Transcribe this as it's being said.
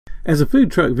As a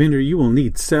food truck vendor, you will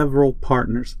need several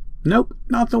partners. Nope,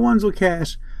 not the ones with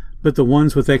cash, but the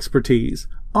ones with expertise.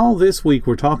 All this week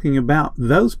we're talking about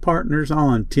those partners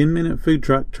on 10-Minute Food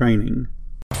Truck Training.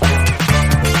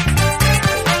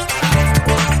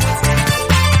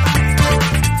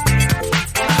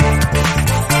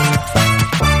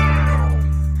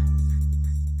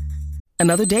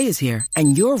 Another day is here,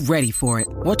 and you're ready for it.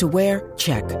 What to wear?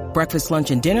 Check. Breakfast, lunch,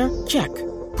 and dinner? Check.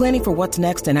 Planning for what's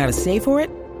next and how to save for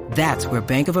it? That's where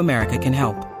Bank of America can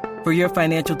help. For your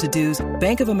financial to-dos,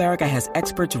 Bank of America has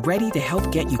experts ready to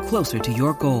help get you closer to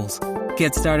your goals.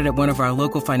 Get started at one of our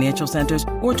local financial centers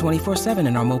or 24/7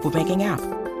 in our mobile banking app.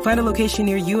 Find a location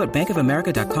near you at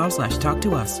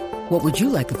bankofamerica.com/talktous. What would you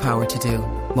like the power to do?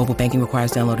 Mobile banking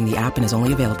requires downloading the app and is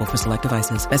only available for select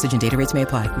devices. Message and data rates may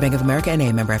apply. Bank of America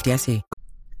N.A., member FDIC.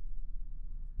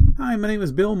 Hi, my name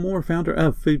is Bill Moore, founder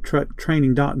of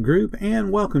FoodTruckTraining.group,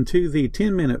 and welcome to the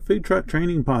 10-Minute Food Truck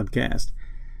Training Podcast.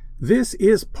 This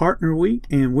is Partner Week,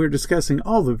 and we're discussing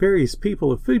all the various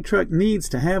people a food truck needs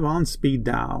to have on speed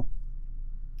dial.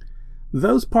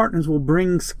 Those partners will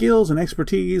bring skills and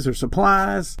expertise or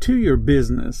supplies to your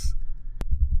business.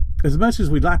 As much as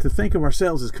we'd like to think of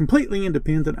ourselves as completely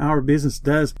independent, our business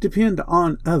does depend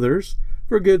on others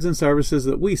for goods and services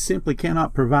that we simply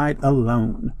cannot provide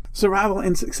alone. Survival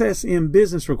and success in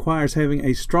business requires having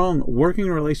a strong working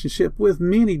relationship with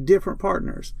many different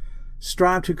partners.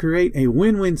 Strive to create a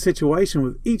win-win situation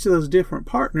with each of those different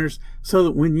partners so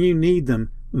that when you need them,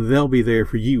 they'll be there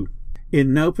for you.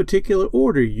 In no particular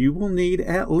order, you will need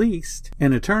at least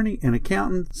an attorney, an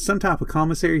accountant, some type of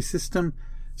commissary system,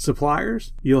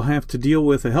 suppliers. You'll have to deal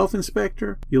with a health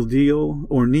inspector. You'll deal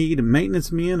or need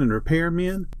maintenance men and repair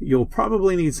men. You'll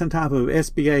probably need some type of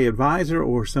SBA advisor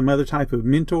or some other type of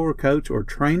mentor, coach, or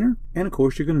trainer. And of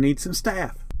course, you're going to need some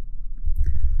staff.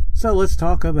 So let's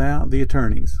talk about the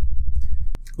attorneys.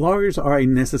 Lawyers are a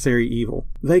necessary evil.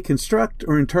 They construct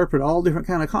or interpret all different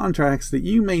kind of contracts that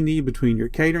you may need between your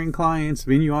catering clients,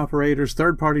 venue operators,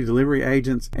 third-party delivery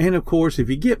agents, and of course, if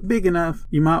you get big enough,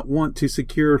 you might want to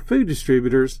secure food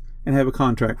distributors and have a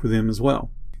contract with them as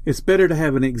well. It's better to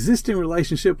have an existing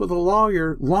relationship with a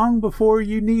lawyer long before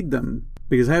you need them,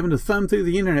 because having to thumb through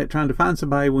the internet trying to find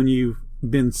somebody when you've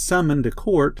been summoned to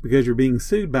court because you're being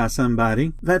sued by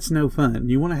somebody, that's no fun.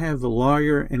 You want to have the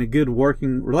lawyer and a good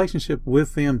working relationship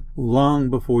with them long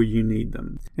before you need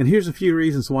them. And here's a few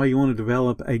reasons why you want to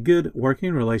develop a good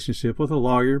working relationship with a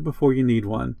lawyer before you need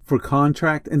one. For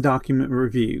contract and document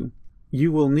review,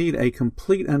 you will need a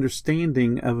complete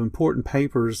understanding of important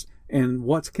papers and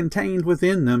what's contained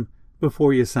within them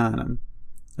before you sign them.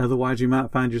 Otherwise, you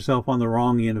might find yourself on the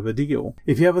wrong end of a deal.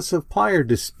 If you have a supplier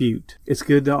dispute, it's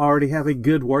good to already have a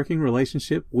good working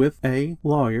relationship with a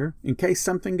lawyer in case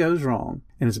something goes wrong.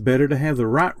 And it's better to have the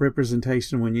right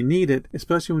representation when you need it,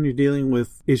 especially when you're dealing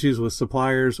with issues with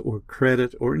suppliers or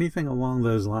credit or anything along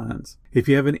those lines. If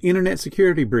you have an internet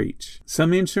security breach,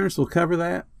 some insurance will cover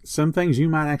that. Some things you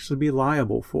might actually be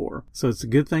liable for. So it's a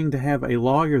good thing to have a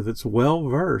lawyer that's well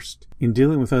versed in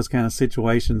dealing with those kind of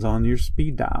situations on your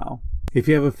speed dial. If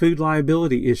you have a food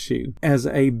liability issue, as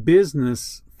a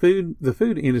business, the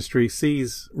food industry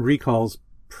sees recalls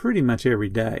pretty much every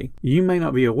day. You may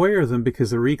not be aware of them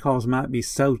because the recalls might be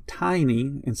so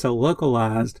tiny and so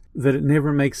localized that it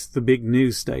never makes the big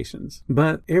news stations.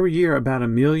 But every year, about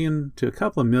 1 million to a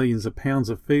couple of millions of pounds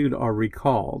of food are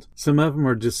recalled. Some of them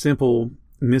are just simple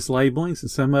mislabelings, and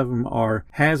some of them are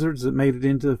hazards that made it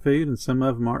into the food, and some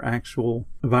of them are actual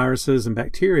viruses and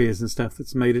bacteria and stuff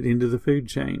that's made it into the food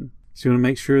chain. So you want to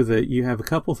make sure that you have a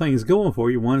couple things going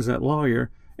for you. One is that lawyer,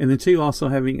 and then two, also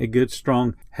having a good,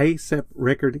 strong HACCP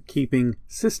record-keeping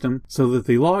system so that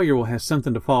the lawyer will have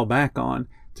something to fall back on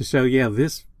to show, yeah,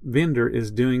 this vendor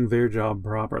is doing their job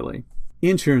properly.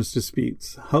 Insurance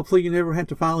disputes. Hopefully you never have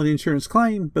to file an insurance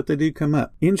claim, but they do come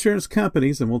up. Insurance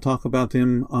companies, and we'll talk about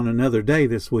them on another day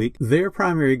this week, their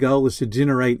primary goal is to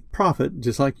generate profit,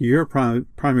 just like your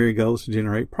primary goal is to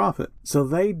generate profit. So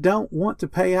they don't want to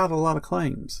pay out a lot of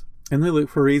claims. And they look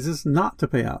for reasons not to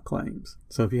pay out claims.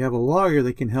 So if you have a lawyer,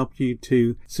 they can help you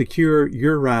to secure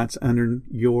your rights under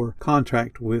your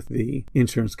contract with the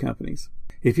insurance companies.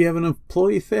 If you have an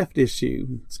employee theft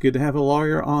issue, it's good to have a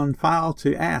lawyer on file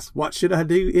to ask, what should I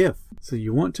do if? So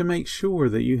you want to make sure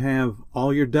that you have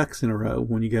all your ducks in a row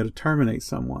when you go to terminate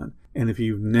someone. And if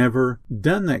you've never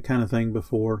done that kind of thing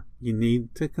before, you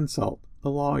need to consult a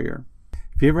lawyer.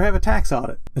 If you ever have a tax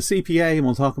audit, a CPA, and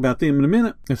we'll talk about them in a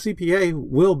minute, a CPA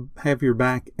will have your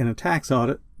back in a tax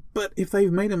audit. But if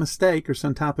they've made a mistake or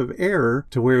some type of error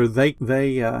to where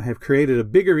they have created a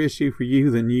bigger issue for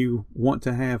you than you want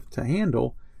to have to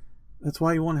handle, That's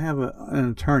why you want to have an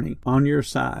attorney on your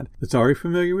side that's already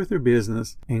familiar with your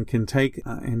business and can take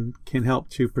and can help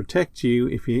to protect you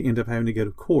if you end up having to go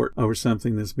to court over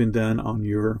something that's been done on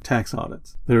your tax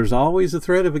audits. There's always a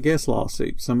threat of a guest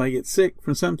lawsuit. Somebody gets sick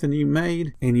from something you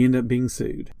made and you end up being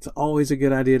sued. It's always a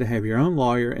good idea to have your own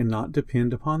lawyer and not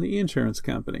depend upon the insurance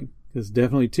company, because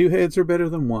definitely two heads are better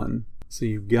than one. So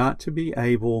you've got to be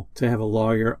able to have a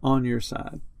lawyer on your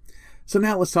side. So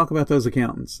now let's talk about those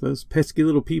accountants, those pesky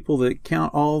little people that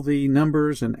count all the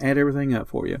numbers and add everything up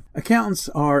for you. Accountants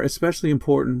are especially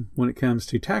important when it comes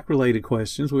to tax-related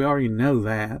questions. We already know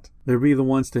that. They'll be the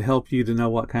ones to help you to know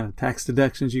what kind of tax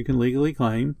deductions you can legally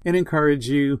claim and encourage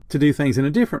you to do things in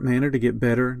a different manner to get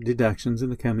better deductions in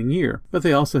the coming year. But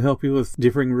they also help you with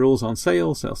differing rules on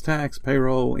sales tax,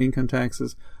 payroll, income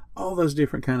taxes, all those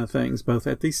different kind of things, both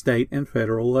at the state and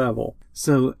federal level.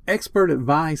 So expert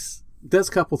advice does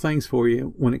a couple things for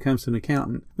you when it comes to an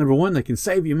accountant. Number one, they can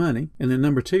save you money. And then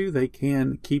number two, they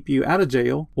can keep you out of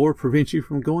jail or prevent you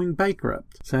from going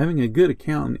bankrupt. So having a good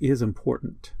accountant is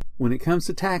important. When it comes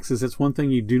to taxes, that's one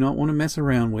thing you do not want to mess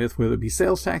around with, whether it be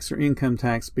sales tax or income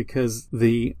tax, because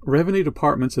the revenue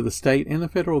departments of the state and the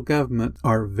federal government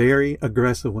are very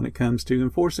aggressive when it comes to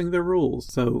enforcing their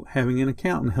rules. So having an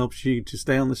accountant helps you to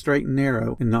stay on the straight and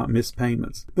narrow and not miss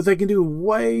payments. But they can do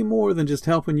way more than just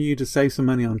helping you to save some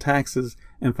money on taxes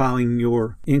and filing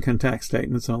your income tax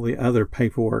statements and all the other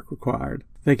paperwork required.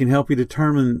 They can help you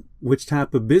determine which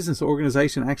type of business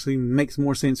organization actually makes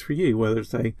more sense for you, whether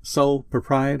it's a sole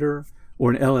proprietor or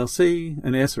an LLC,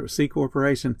 an S or a C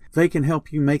corporation. They can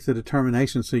help you make the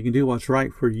determination so you can do what's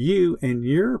right for you and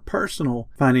your personal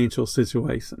financial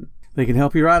situation. They can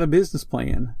help you write a business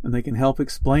plan, and they can help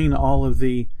explain all of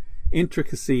the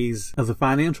intricacies of the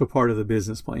financial part of the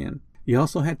business plan. You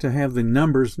also have to have the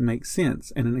numbers make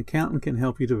sense, and an accountant can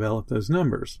help you develop those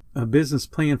numbers. A business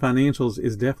plan financials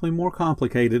is definitely more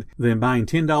complicated than buying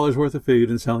 $10 worth of food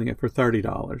and selling it for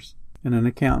 $30. And an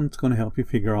accountant's going to help you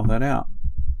figure all that out.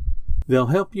 They'll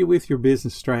help you with your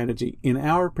business strategy. In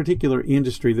our particular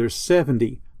industry, there's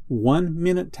 70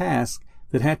 one-minute tasks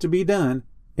that have to be done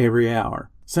every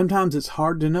hour. Sometimes it's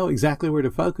hard to know exactly where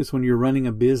to focus when you're running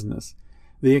a business.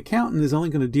 The accountant is only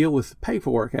going to deal with the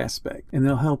paperwork aspect, and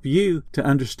they'll help you to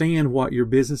understand what your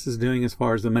business is doing as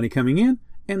far as the money coming in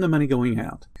and the money going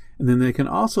out. And then they can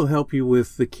also help you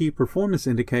with the key performance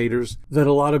indicators that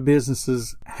a lot of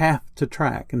businesses have to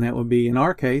track. And that would be, in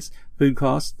our case, food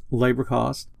costs, labor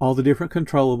costs, all the different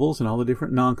controllables and all the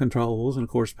different non-controllables, and of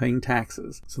course paying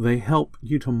taxes. So they help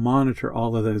you to monitor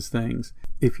all of those things.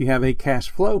 If you have a cash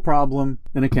flow problem,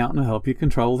 an accountant will help you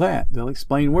control that. They'll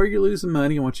explain where you're losing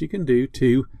money and what you can do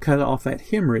to cut off that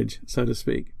hemorrhage, so to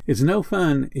speak. It's no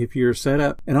fun if you're set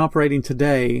up and operating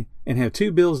today and have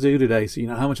 2 bills due today, so you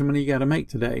know how much money you got to make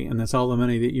today, and that's all the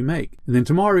money that you make. And then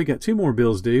tomorrow you got 2 more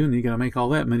bills due, and you got to make all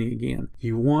that money again.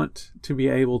 You want to be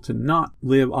able to not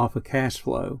live off of cash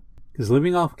flow, because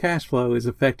living off cash flow is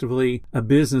effectively a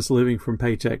business living from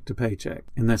paycheck to paycheck,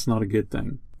 and that's not a good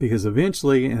thing. Because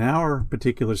eventually, in our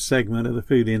particular segment of the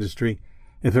food industry,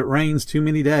 if it rains too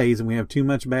many days and we have too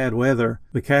much bad weather,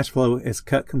 the cash flow is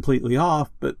cut completely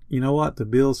off, but you know what? The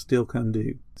bills still come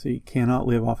due. So you cannot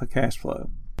live off of cash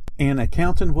flow. An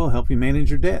accountant will help you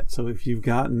manage your debt. So if you've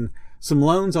gotten some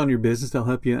loans on your business, they'll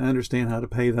help you understand how to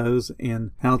pay those and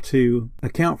how to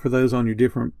account for those on your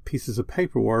different pieces of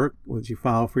paperwork, which you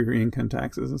file for your income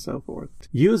taxes and so forth.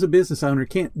 You as a business owner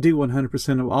can't do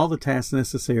 100% of all the tasks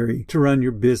necessary to run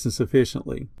your business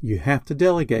efficiently. You have to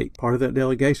delegate. Part of that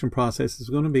delegation process is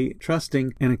going to be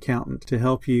trusting an accountant to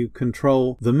help you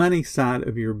control the money side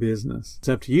of your business. It's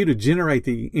up to you to generate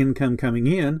the income coming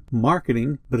in,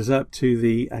 marketing, but it's up to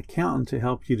the accountant to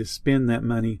help you to spend that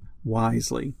money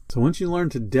wisely. So once you learn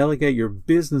to delegate your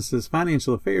business's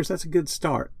financial affairs, that's a good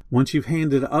start. Once you've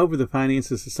handed over the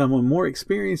finances to someone more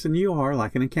experienced than you are,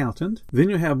 like an accountant, then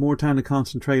you'll have more time to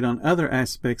concentrate on other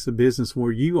aspects of business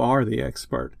where you are the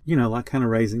expert, like kind of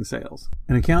raising sales.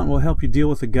 An accountant will help you deal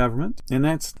with the government, and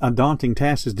that's a daunting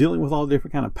task, is dealing with all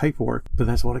different kind of paperwork, but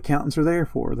that's what accountants are there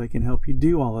for. They can help you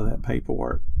do all of that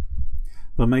paperwork.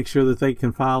 They'll make sure that they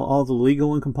can file all the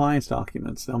legal and compliance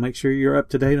documents. They'll make sure you're up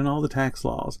to date on all the tax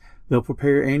laws. They'll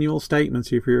prepare annual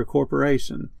statements if you're a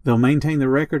corporation. They'll maintain the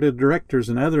record of directors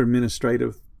and other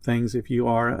administrative things if you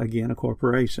are, again, a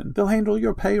corporation. They'll handle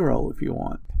your payroll if you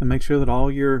want, and make sure that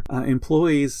all your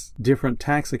employees' different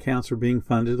tax accounts are being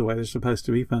funded the way they're supposed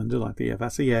to be funded, like the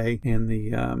FICA and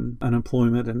the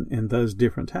unemployment and those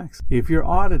different taxes. If you're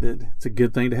audited, it's a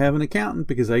good thing to have an accountant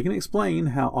because they can explain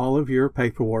how all of your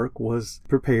paperwork was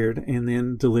prepared and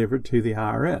then delivered to the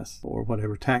IRS or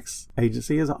whatever tax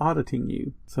agency is auditing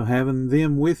you. So having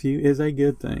them with you is a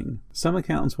good thing. Some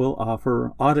accountants will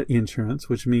offer audit insurance,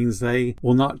 which means they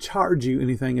will not charge you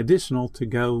anything additional to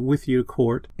go with you to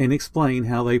court and explain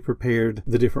how they prepared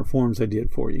the different forms they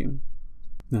did for you.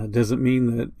 Now, it doesn't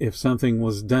mean that if something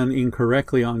was done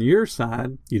incorrectly on your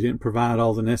side, you didn't provide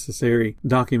all the necessary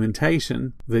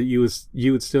documentation, that you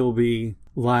would still be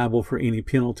liable for any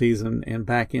penalties and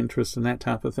back interest and that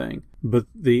type of thing. But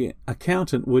the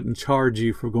accountant wouldn't charge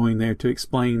you for going there to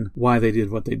explain why they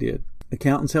did what they did.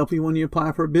 Accountants help you when you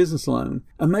apply for a business loan.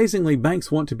 Amazingly,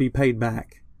 banks want to be paid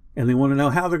back. And they want to know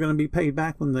how they're going to be paid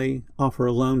back when they offer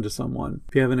a loan to someone.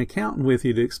 If you have an accountant with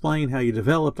you to explain how you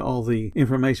developed all the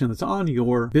information that's on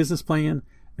your business plan,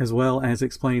 as well as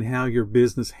explain how your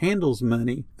business handles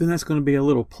money, then that's going to be a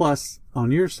little plus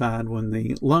on your side when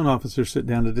the loan officers sit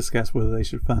down to discuss whether they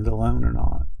should fund a loan or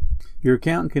not. Your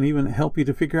accountant can even help you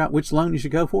to figure out which loan you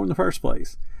should go for in the first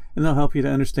place. And they'll help you to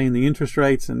understand the interest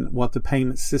rates and what the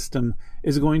payment system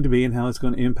is going to be and how it's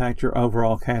going to impact your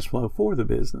overall cash flow for the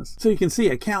business. So you can see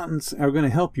accountants are going to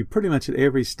help you pretty much at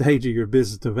every stage of your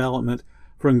business development,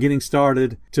 from getting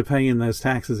started to paying those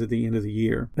taxes at the end of the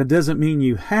year. That doesn't mean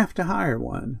you have to hire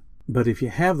one, but if you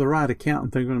have the right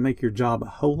accountant, they're going to make your job a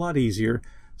whole lot easier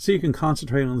so you can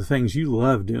concentrate on the things you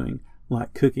love doing,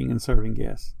 like cooking and serving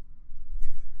guests.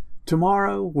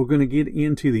 Tomorrow, we're going to get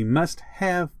into the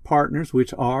must-have partners,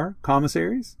 which are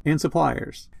commissaries and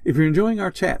suppliers. If you're enjoying our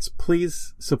chats,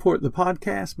 please support the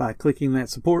podcast by clicking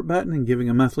that support button and giving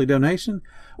a monthly donation.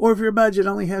 Or if your budget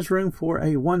only has room for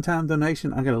a one-time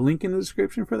donation, I got a link in the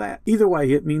description for that. Either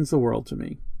way, it means the world to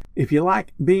me. If you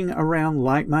like being around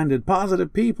like-minded,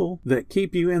 positive people that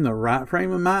keep you in the right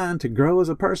frame of mind to grow as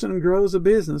a person and grow as a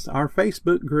business, our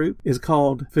Facebook group is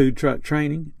called Food Truck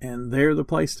Training, and they're the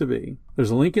place to be.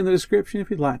 There's a link in the description if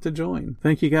you'd like to join.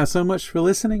 Thank you guys so much for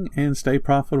listening, and stay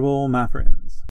profitable, my friends.